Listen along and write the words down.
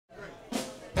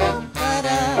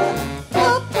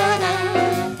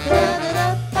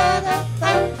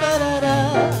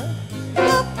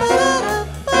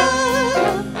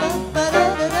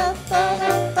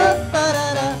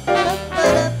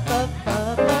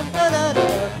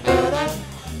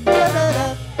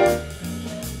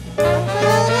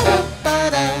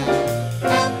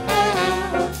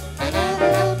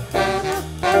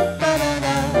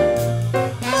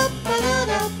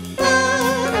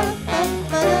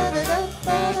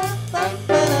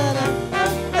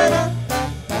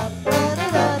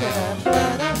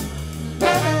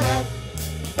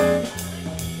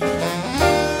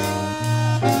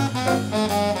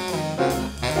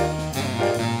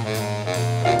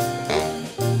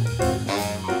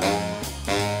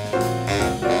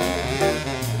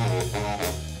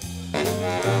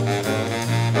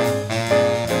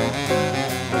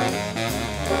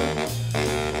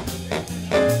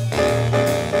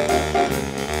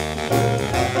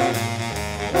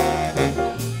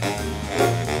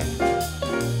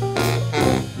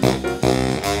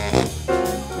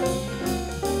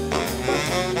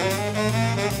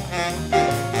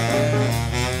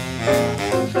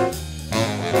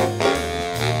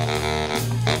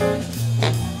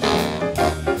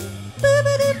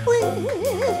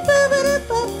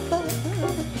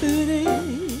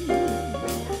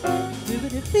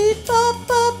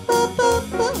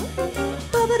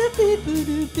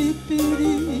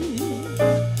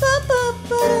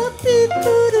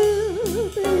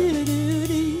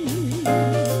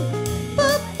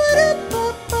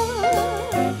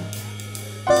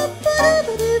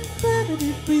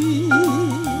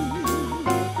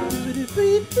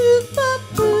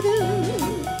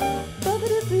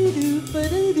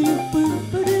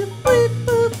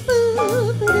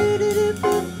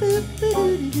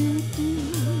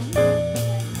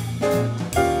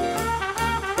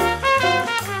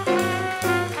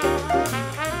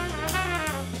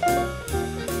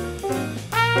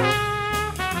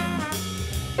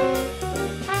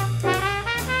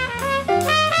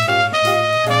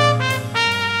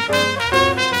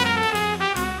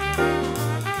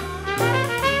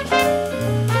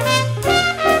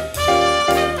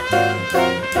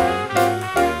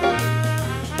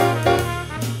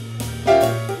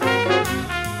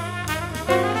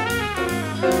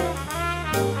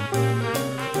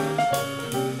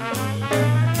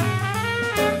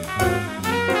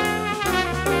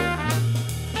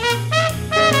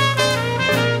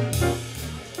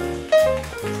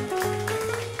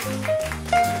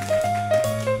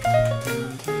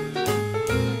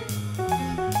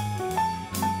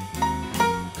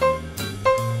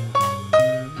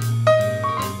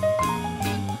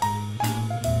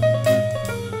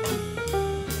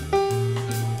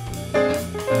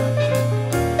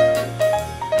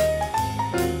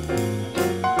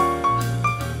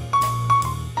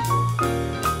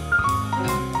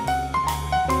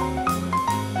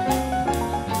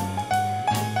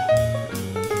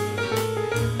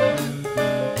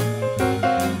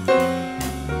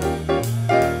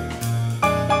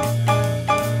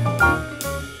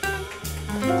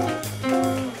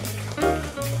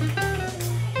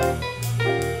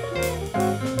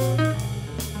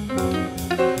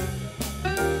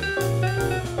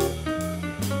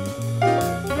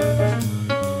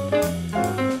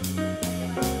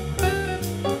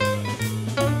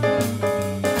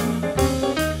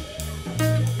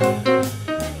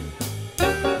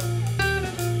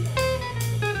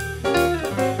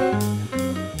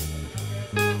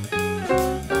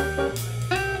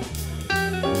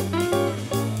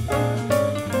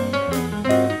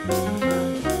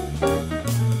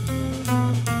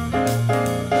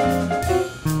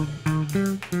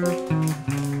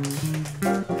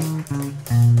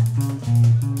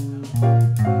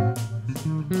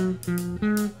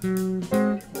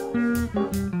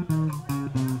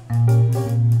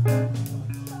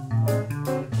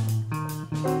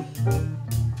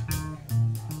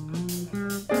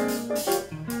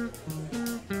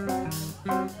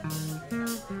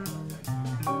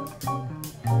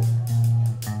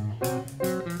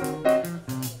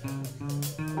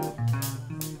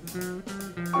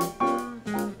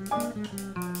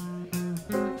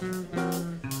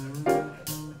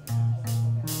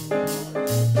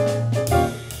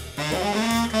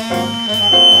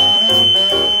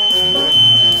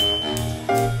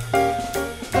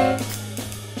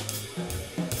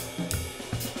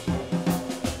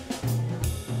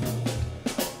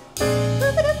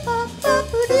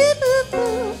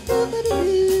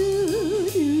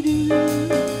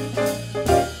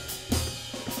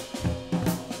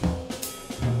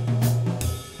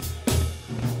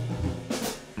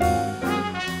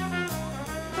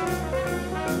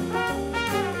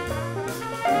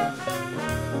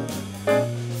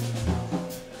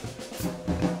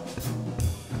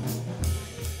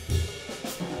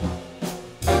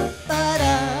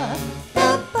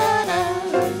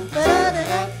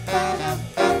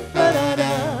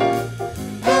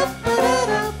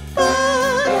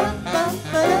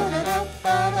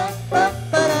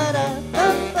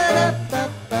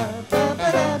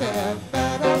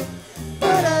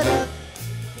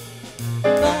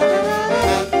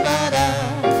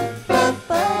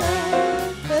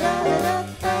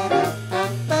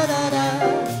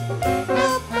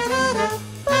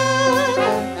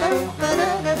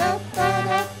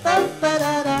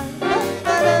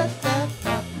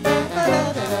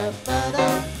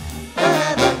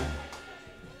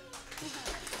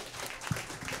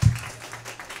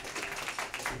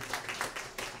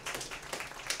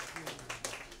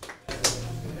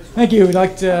Thank you. We'd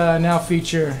like to now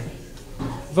feature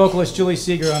vocalist Julie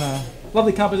Seeger on a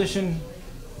lovely composition,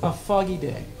 A Foggy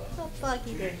Day. A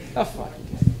foggy day. A foggy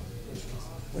day.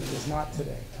 But it is not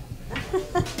today.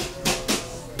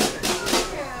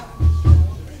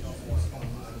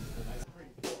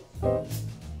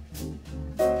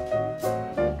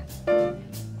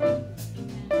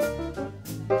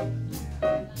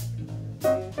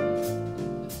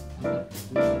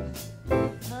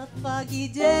 A foggy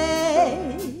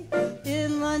day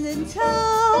in London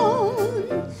town.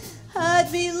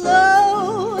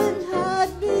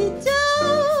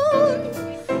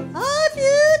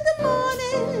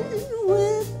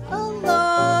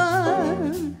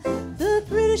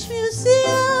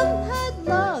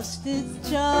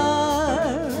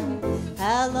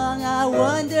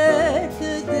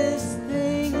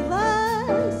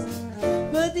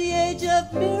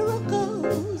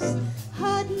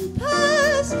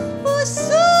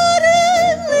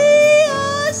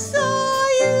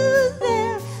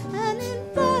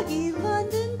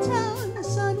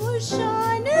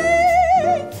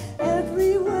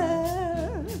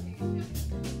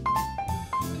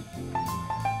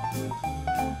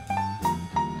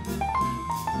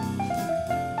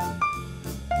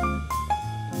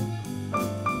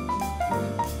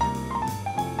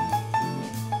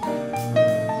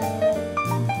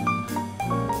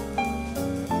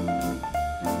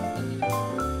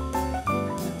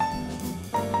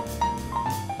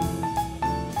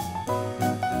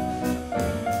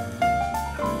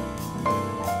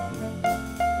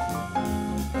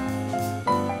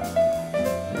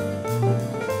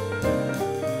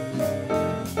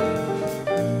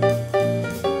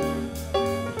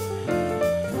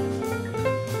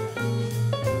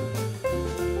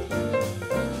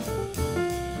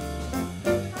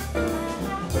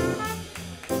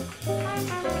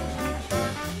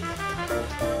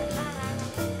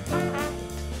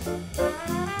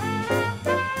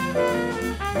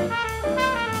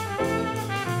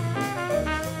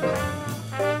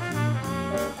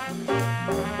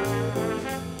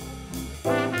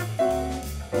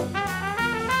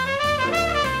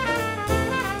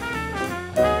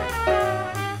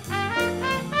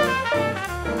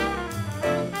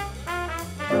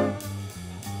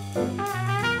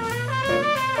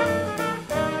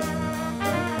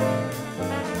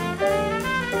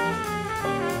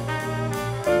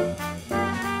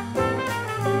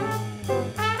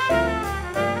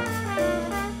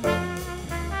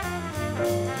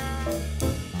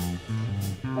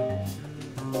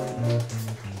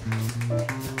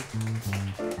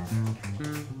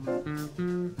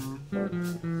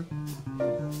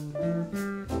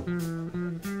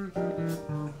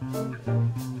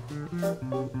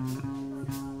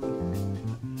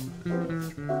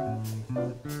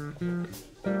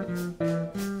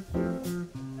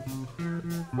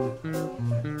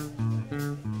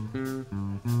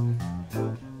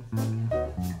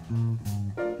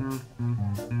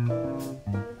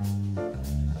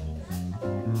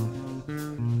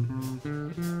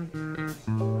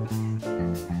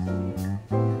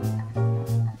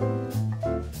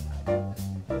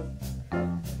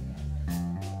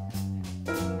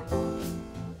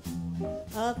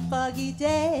 foggy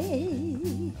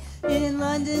day in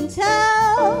London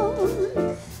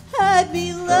town. Hide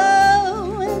me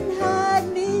low and hide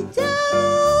me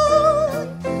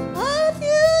down. I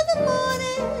view the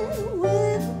morning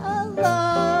with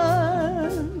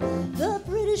alarm. The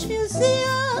British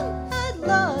Museum had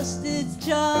lost its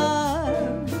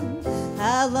charm.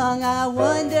 How long, I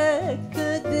wonder,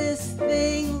 could this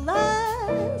thing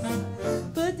last?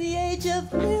 But the age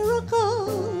of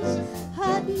miracles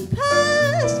hadn't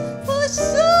passed, for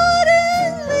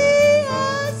suddenly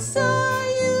I saw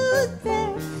you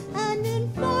there, and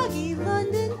in foggy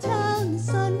London town the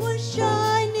sun was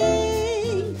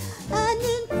shining, and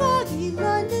in foggy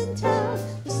London town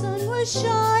the sun was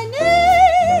shining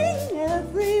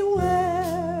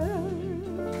everywhere.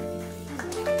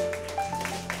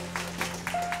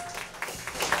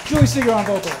 Julie Seeger on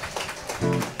vocals.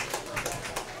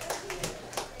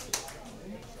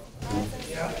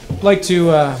 Like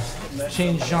to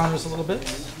change genres a little bit.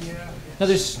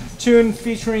 Another tune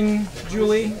featuring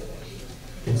Julie.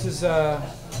 This is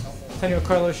Tenio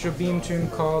Carlos Jobim tune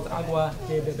called Agua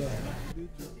de Beber.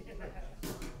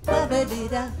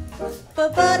 Ba-ba-dee-da,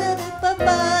 ba-ba-da-da,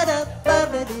 ba-ba-da,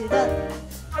 ba-ba-dee-da,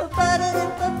 ba-ba-da-da,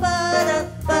 ba-ba-da,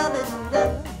 ba-ba-dee-da,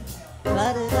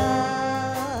 ba-da-da,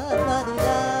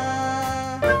 ba-dee-da,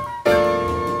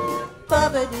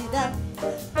 ba-ba-dee-da,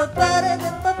 ba-ba-da-da,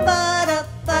 ba-ba-da,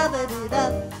 ba-ba-dee-da,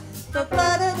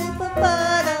 ba-ba-da-da,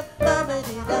 ba-ba-da,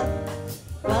 ba-ba-dee-da,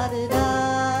 ba-da-da,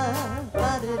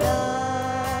 ba-da-da.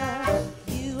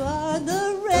 You are the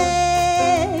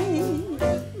rain,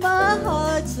 my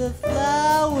heart's a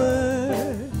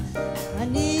flower. I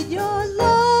need your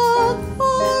love,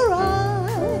 or I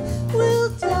will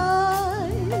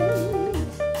die.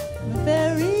 My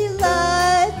very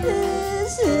life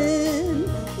is in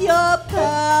your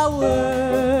power.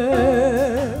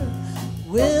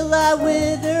 Will I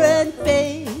wither and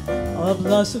fade, or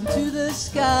blossom to the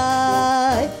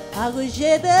sky? Agua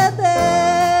de beber,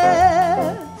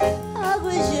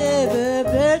 agua de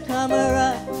beber,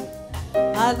 camera.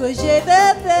 Agua de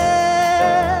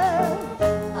beber,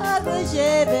 agua de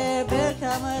beber,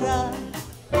 camera.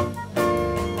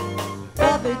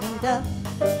 Ba-ba-doo-da,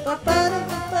 ba-ba-da,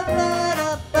 ba-ba-da,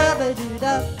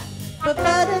 ba-ba-doo-da,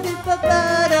 ba-ba-da,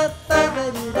 ba-ba-da,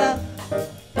 ba-ba-doo-da,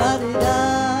 ba-doo-da,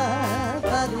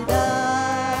 ba-doo-da.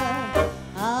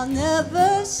 I'll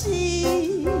never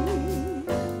see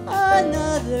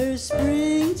another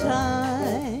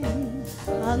springtime.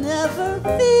 I'll never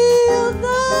feel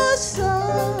the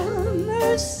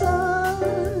summer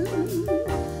sun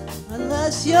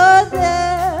unless you're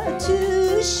there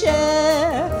to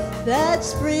share that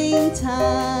springtime.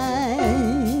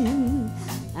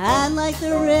 And like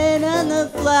the rain and the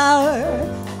flower,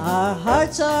 our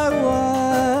hearts are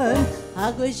one.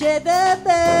 Agua de beber,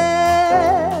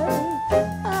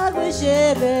 agua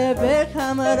de beber,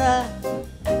 camara.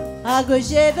 Agua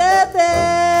de beber,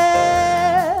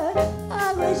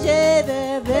 agua de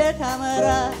beber,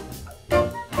 camara.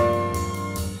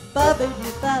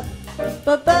 Ba-ba-doo-ba,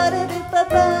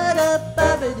 ba-ba-da-doo-ba-ba-da,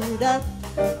 ba-ba-doo-da,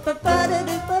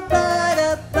 ba-ba-da-doo-ba-ba-da,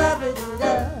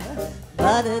 ba-ba-doo-da,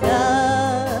 ba-da-da,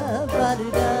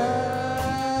 ba-da-da.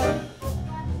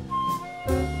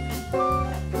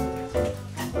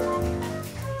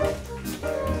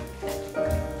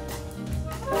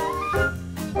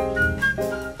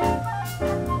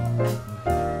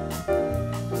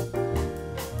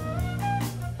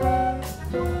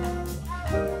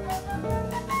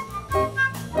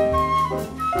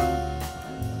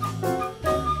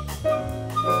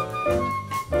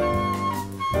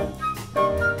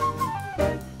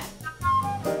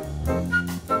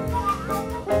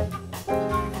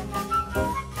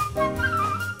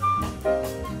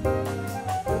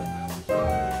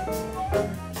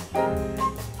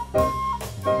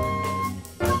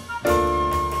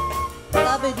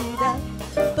 Ba-ba-doo-da,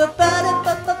 ba-ba-da,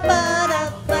 ba-ba-ba-da,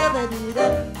 ba-ba-doo-da,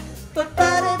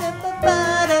 ba-ba-da,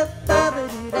 ba-ba-da,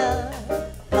 ba-ba-doo-da,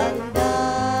 ba-doo-da,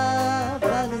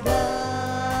 ba-doo-da.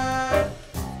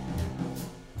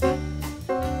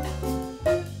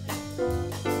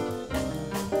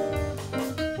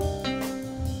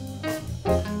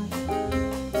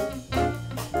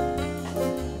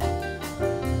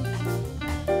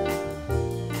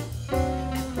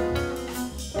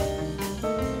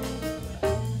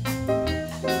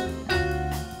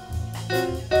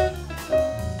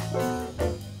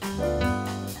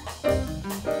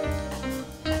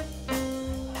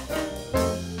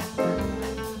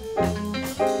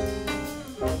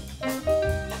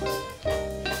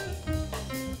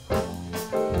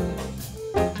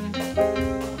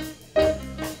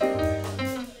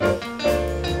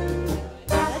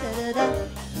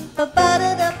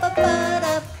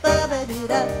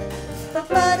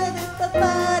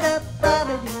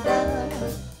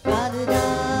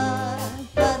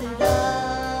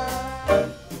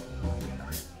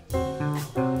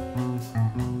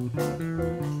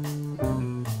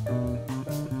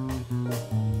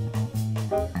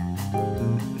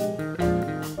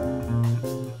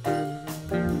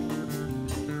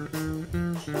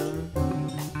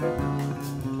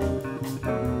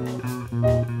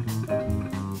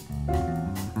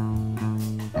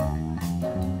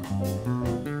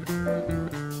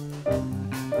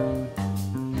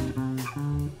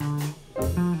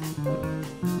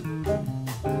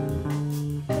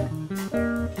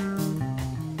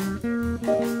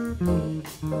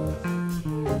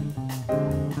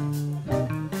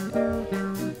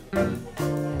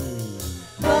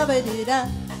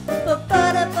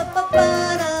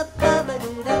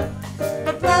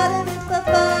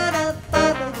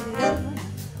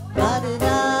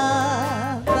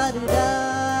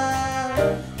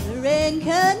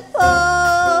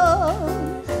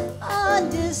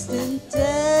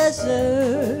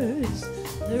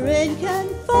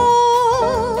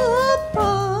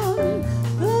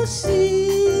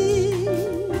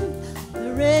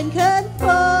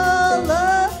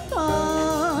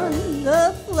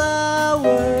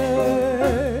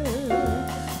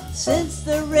 Since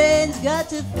the rain's got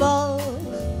to fall,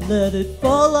 let it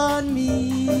fall on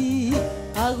me.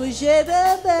 Aguje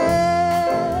bebe,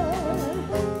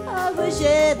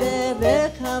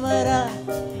 camera.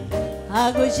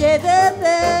 Aguje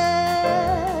bebe,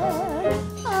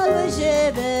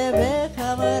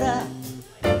 camera.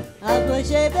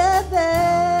 Aguje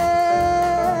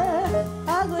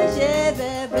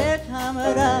bebe,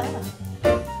 camera.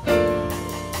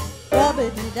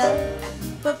 Ba-ba-dee-da,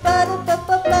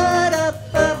 ba-ba-da-ba-ba-ba-da,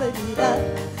 ba-ba-dee-da,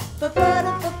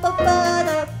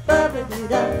 ba-ba-da-ba-ba-ba-da,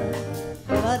 ba-ba-dee-da,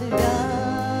 ba-dee-da,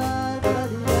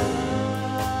 ba-dee-da.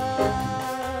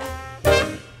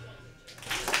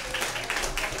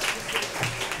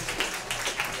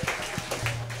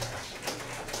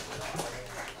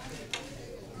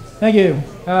 Thank you.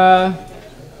 That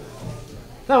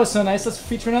was so nice. Let's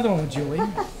feature another one with Julie.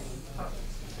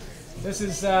 This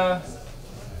is,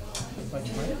 what'd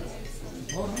you play it?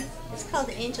 It's called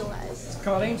Angel Eyes. It's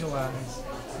called Angel Eyes.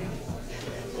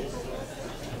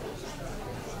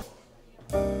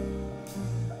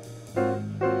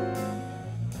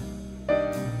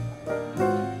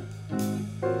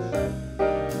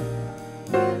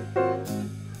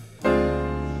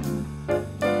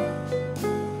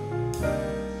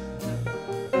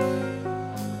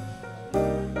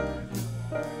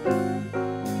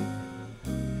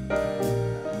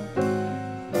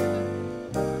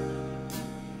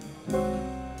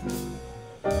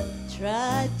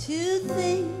 Try to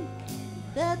think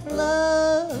that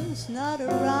love's not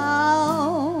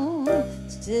around,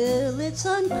 still it's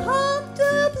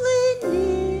uncomfortably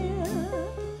near.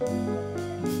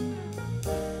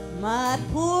 My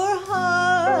poor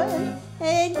heart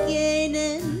ain't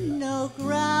gaining no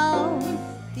ground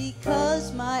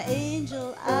because my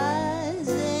angel eyes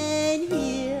ain't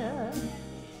here.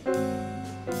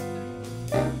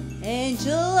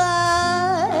 Angel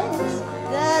eyes,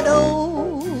 that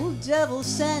old devil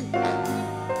sent,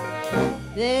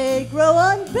 they grow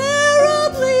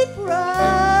unbearably bright.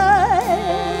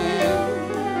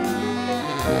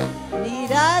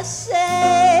 Need I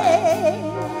say,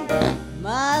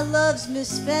 my love's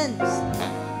misspent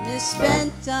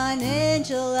on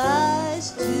angel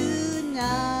eyes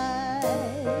tonight.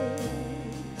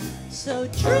 So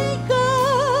drink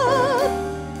up,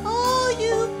 all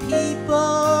you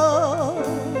people,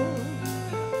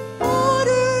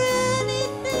 order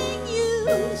anything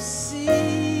you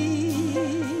see.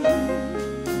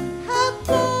 Have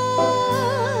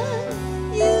fun,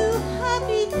 you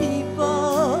happy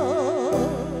people.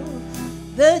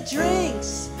 The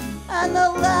drinks and the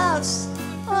laughs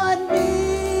on me.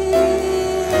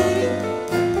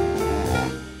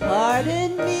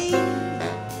 Pardon me,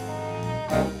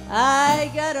 I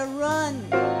gotta run.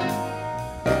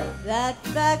 That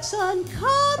fact's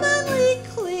uncommonly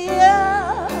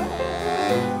clear.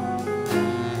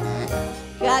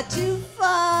 Got to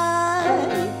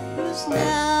find who's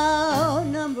now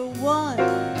number one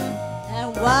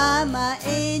and why my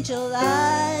angel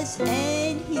eyes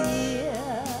ain't here.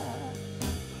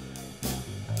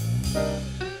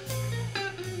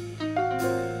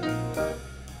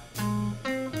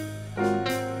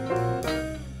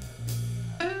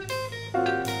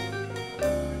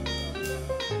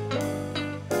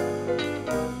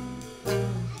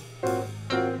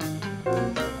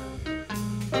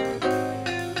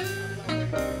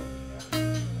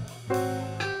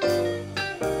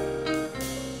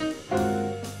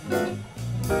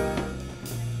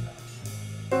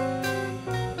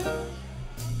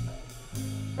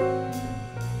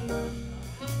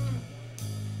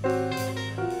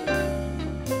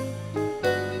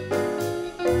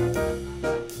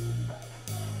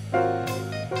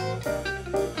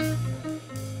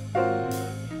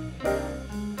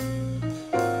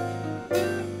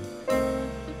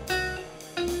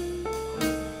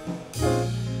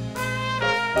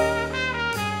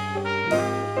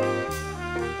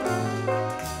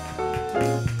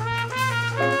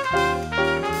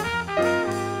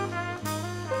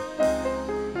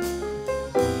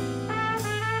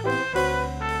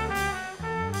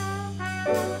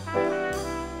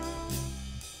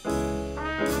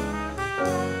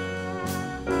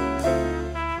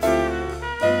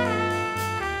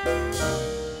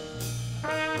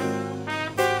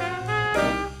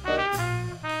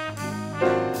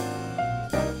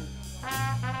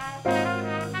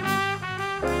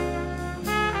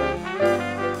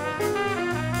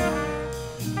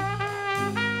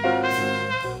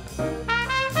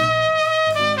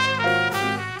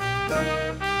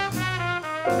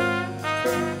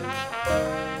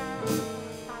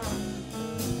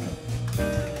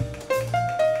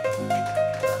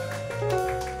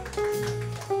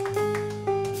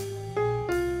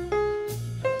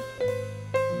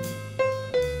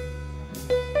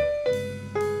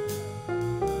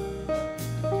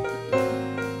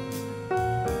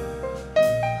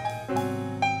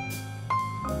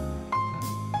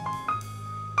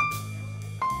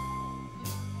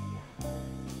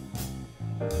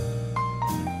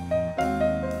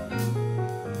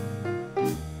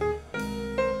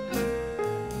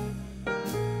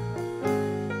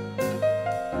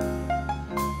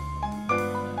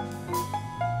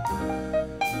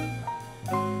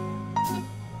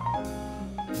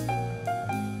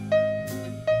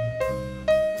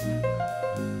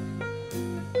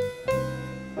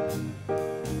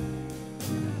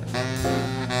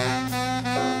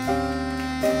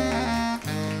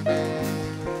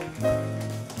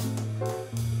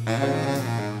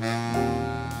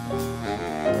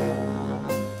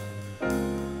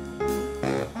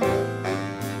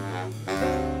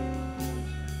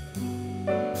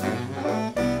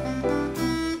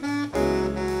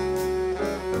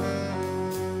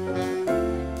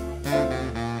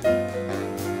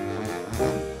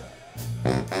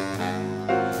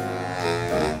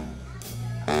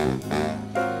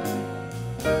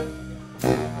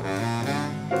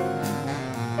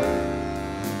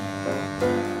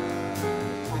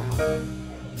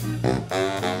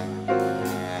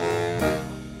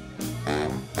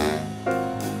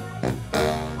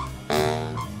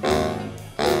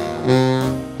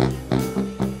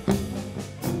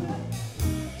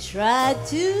 Try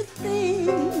to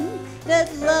think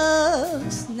that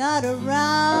love's not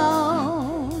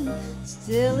around,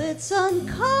 still it's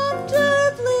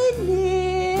uncomfortably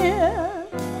near.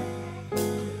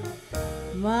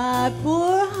 My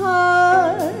poor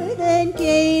heart ain't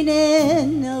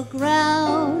gaining no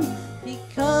ground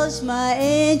because my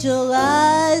angel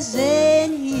eyes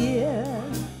ain't here.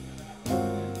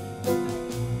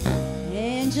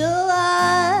 Angel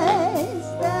eyes,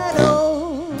 that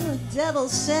old devil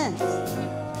sent,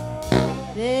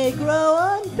 they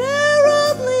grow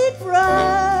unbearably bright.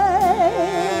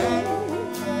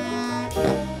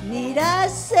 Need I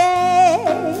say,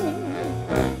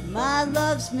 my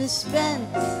love's misspent,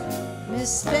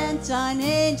 misspent on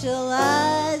angel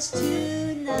eyes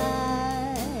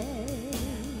tonight.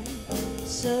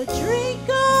 So drink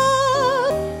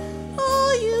up,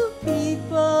 all you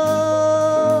people,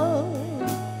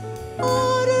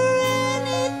 order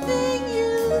anything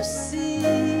you see.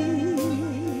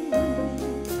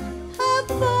 Have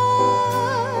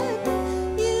fun,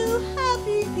 you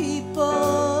happy people.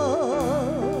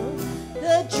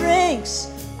 The drinks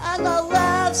and the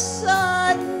laughs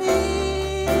on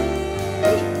me.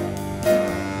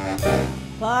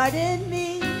 Pardon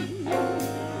me,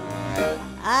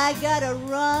 I gotta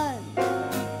run.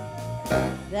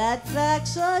 That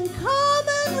fact's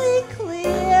uncommonly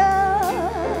clear.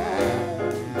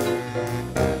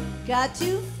 Got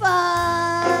to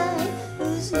find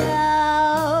who's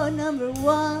now number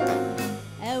one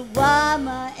and why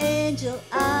my angel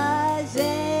eyes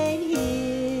ain't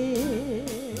here.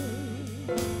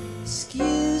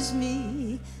 Excuse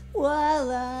me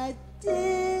while I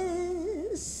disappear.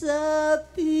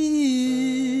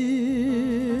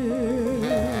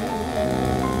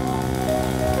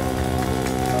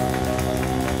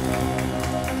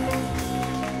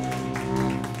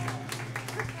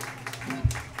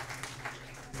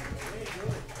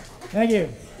 Thank you.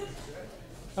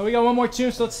 We got one more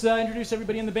tune, so let's introduce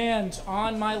everybody in the band.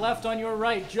 On my left, on your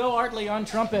right, Joe Artley on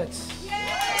trumpets.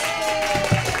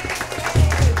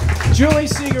 Julie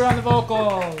Seeger on the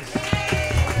vocals.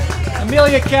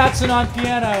 Amelia Katzen on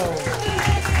piano.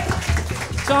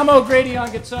 Tom O'Grady on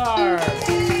guitar.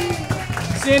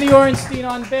 Sandy Orenstein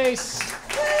on bass.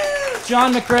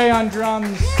 John McRae on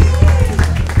drums.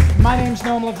 My name's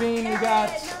Noam Levine.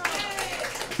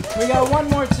 We got one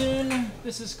more tune.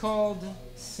 This is called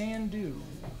Sandu.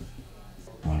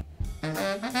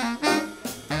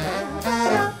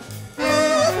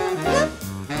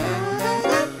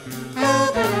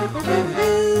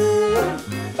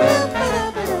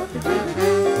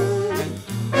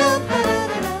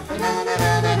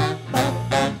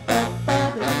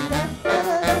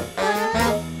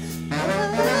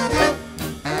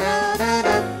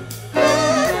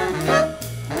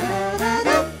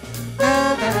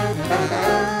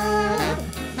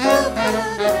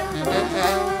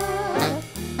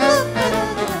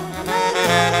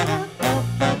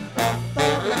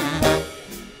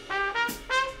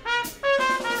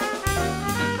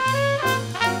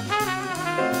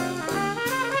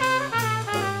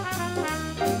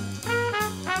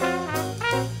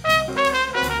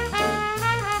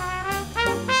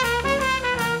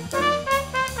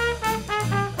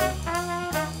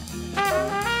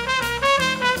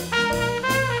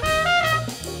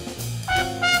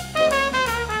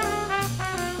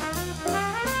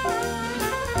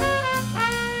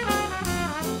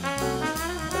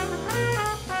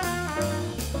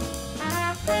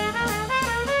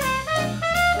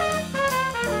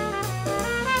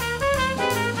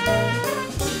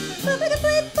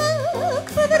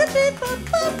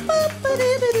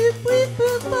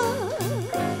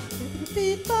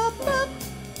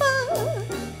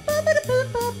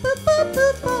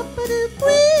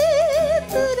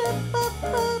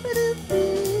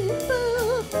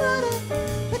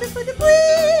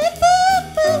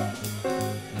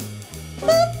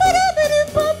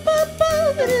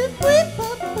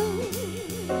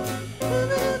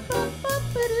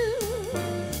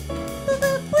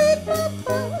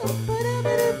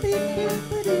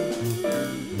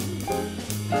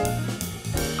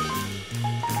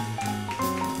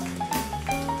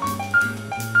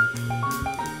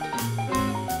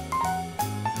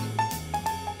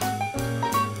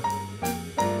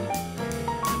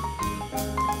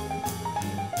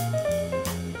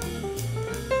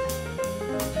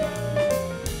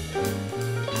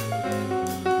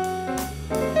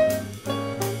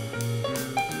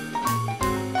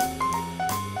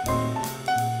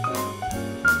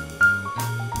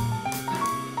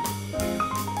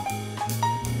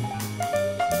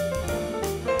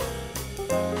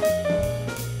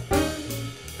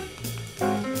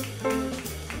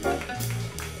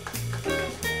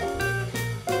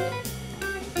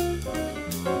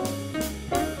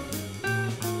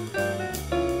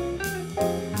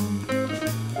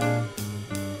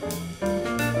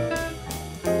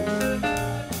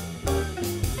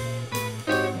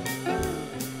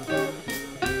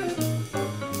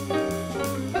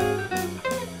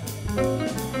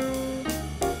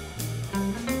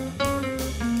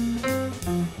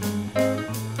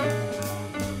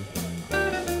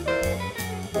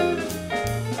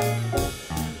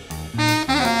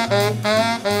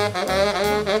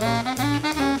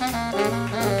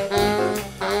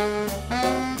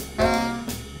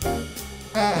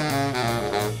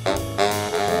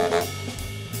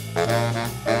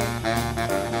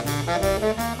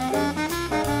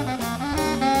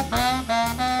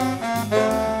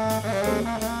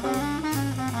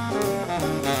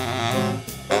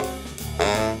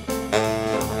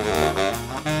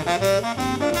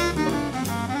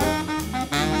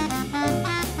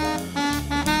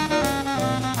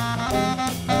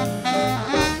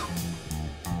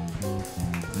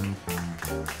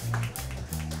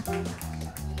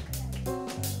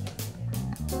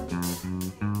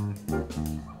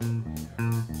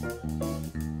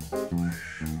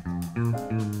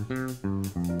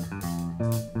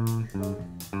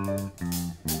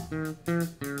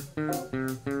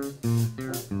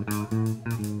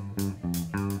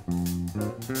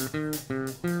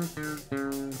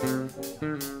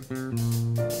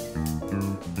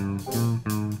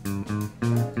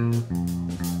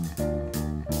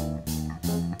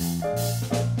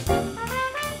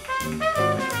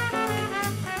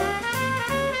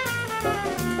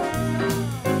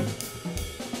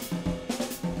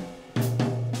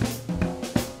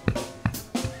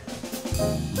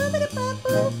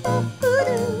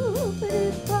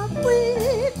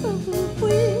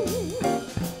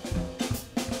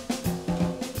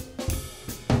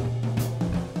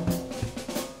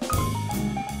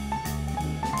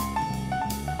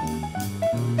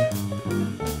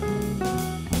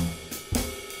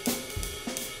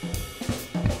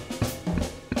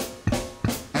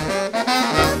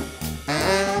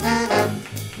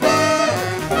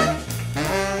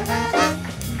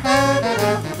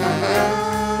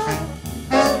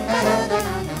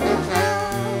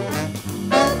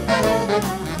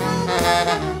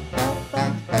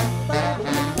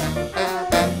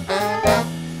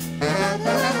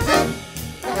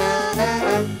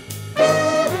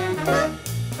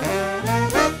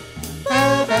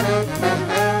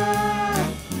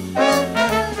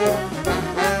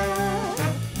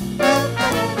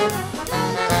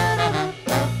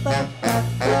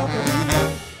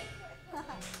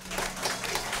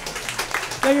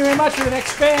 Thank you very much for the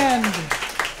next band.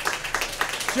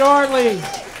 Joe Hartley,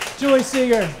 Julie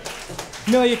Seeger,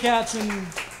 Amelia Katzen,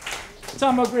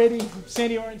 Tom O'Grady,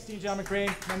 Sandy Orenstein, John McRae,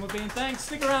 and Payne. Thanks.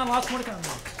 Stick around. Lots more to come.